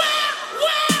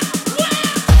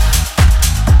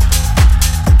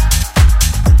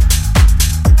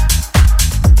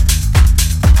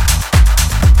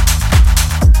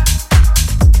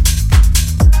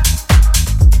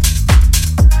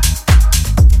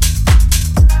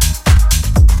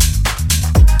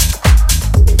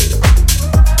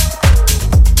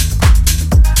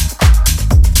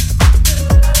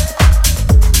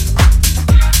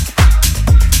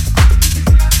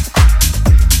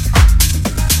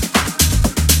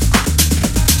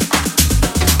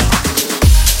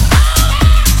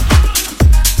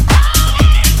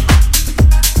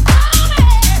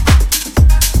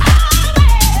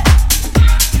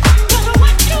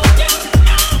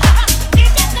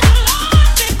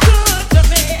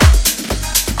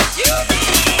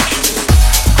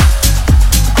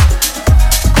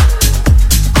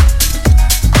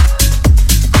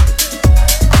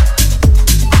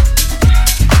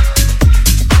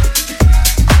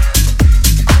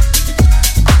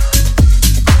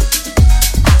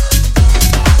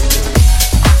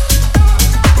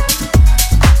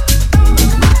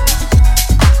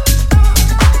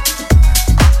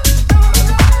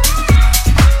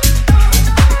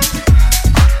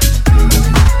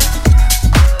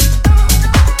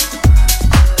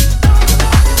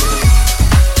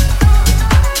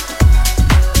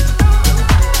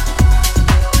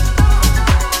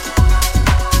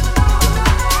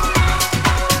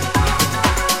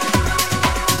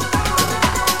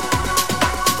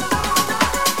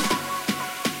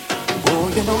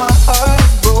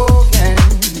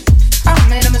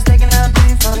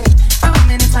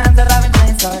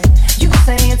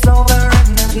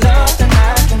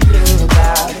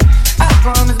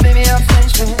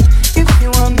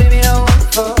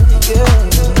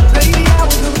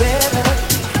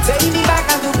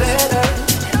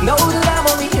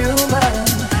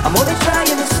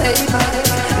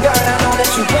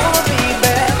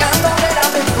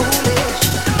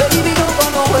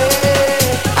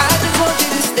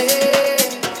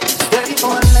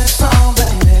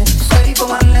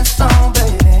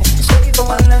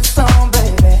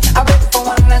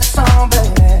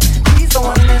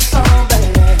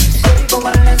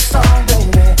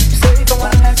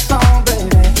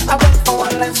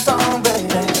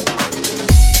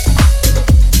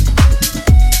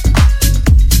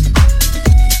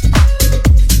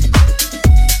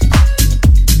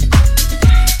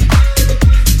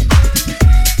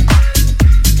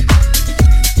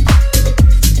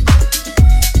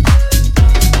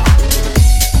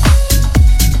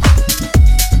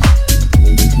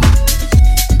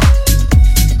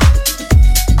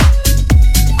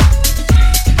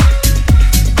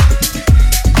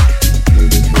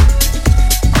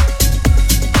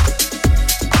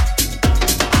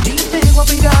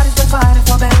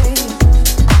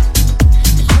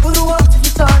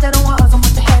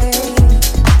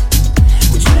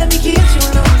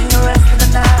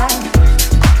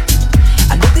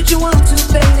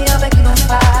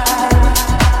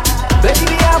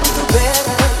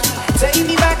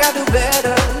 like I do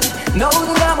better. Know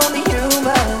that I'm only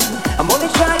human. I'm only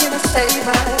trying to save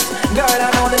us. Girl, I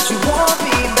know that you want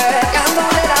me back. I know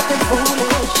that I've been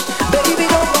foolish. Baby,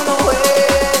 don't run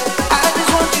away. I just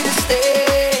want you to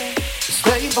stay.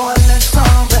 Stay for one last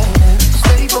song, baby.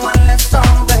 Stay for one last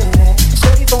song, baby.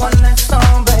 Stay for one last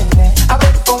song, baby. I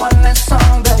wait for one last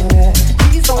song, baby.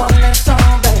 Please for one last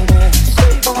song, baby.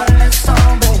 Stay for one last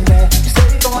song, baby.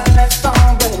 Stay for one last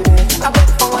song, baby. I wait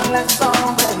for one last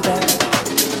song, baby.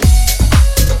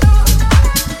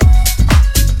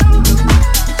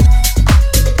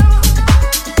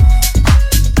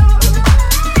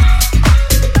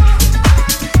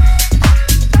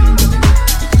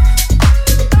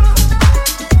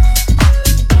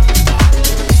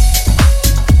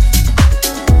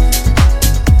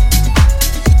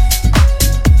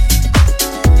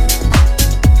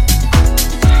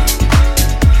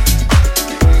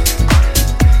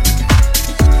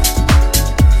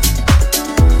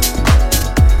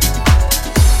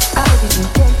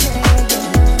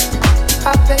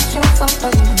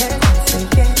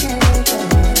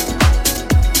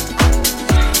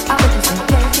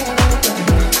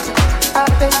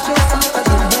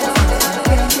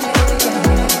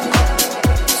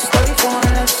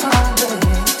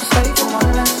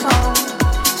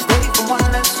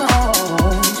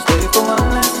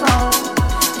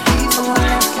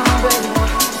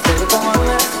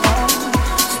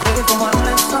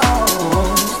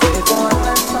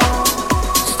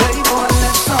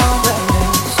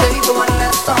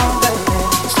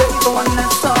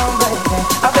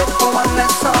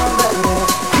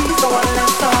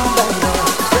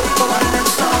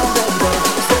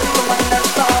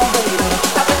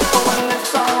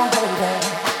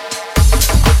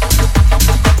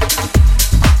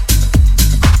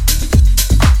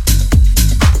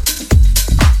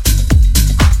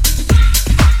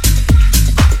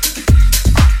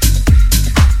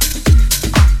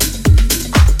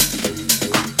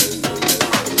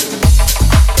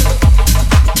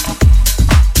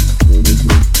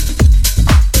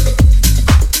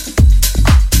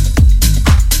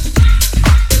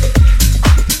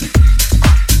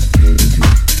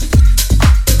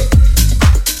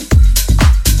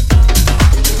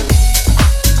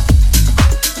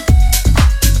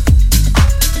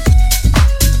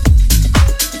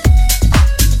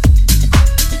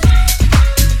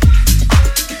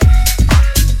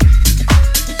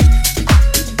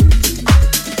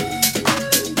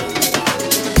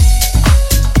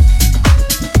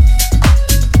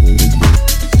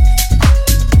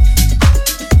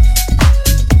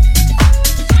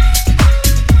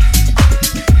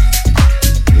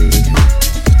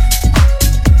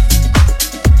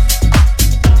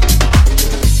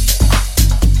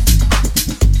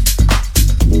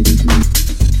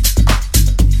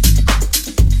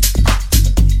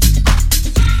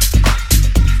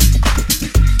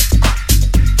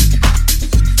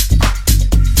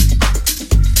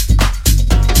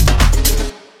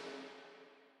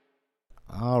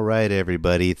 All right,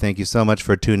 everybody. Thank you so much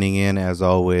for tuning in. As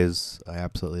always, I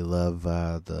absolutely love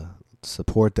the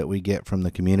support that we get from the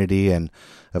community, and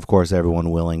of course, everyone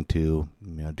willing to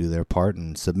do their part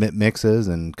and submit mixes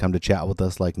and come to chat with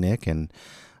us, like Nick. And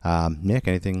Nick,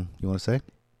 anything you want to say?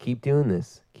 Keep doing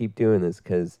this. Keep doing this,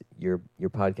 because your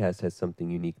podcast has something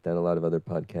unique that a lot of other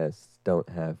podcasts don't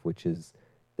have, which is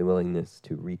the willingness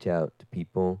to reach out to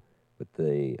people with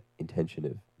the intention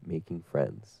of making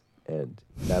friends. And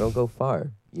that'll go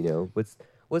far.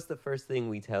 What's the first thing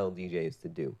we tell DJs to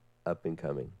do up and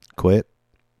coming? Quit.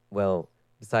 Well,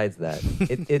 besides that,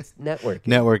 it's networking.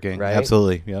 Networking, right?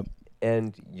 Absolutely. Yep.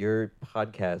 And your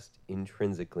podcast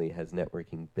intrinsically has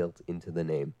networking built into the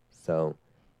name. So,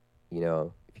 if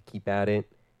you keep at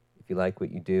it, if you like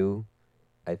what you do,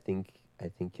 I think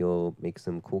you'll make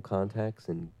some cool contacts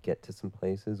and get to some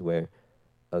places where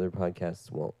other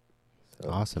podcasts won't. So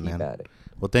awesome, keep man. at it.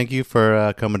 Well, thank you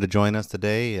for coming to join us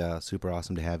today. Super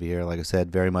awesome to have you here. Like I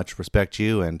said, very much respect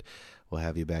you, and we'll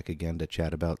have you back again to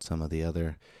chat about some of the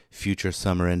other future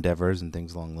summer endeavors and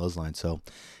things along those lines. So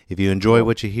if you enjoy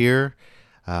what you hear,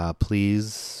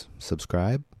 please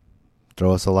subscribe,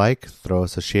 throw us a like, throw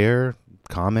us a share,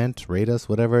 comment, rate us,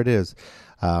 whatever it is.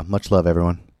 Much love,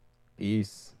 everyone.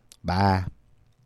 Peace. Bye.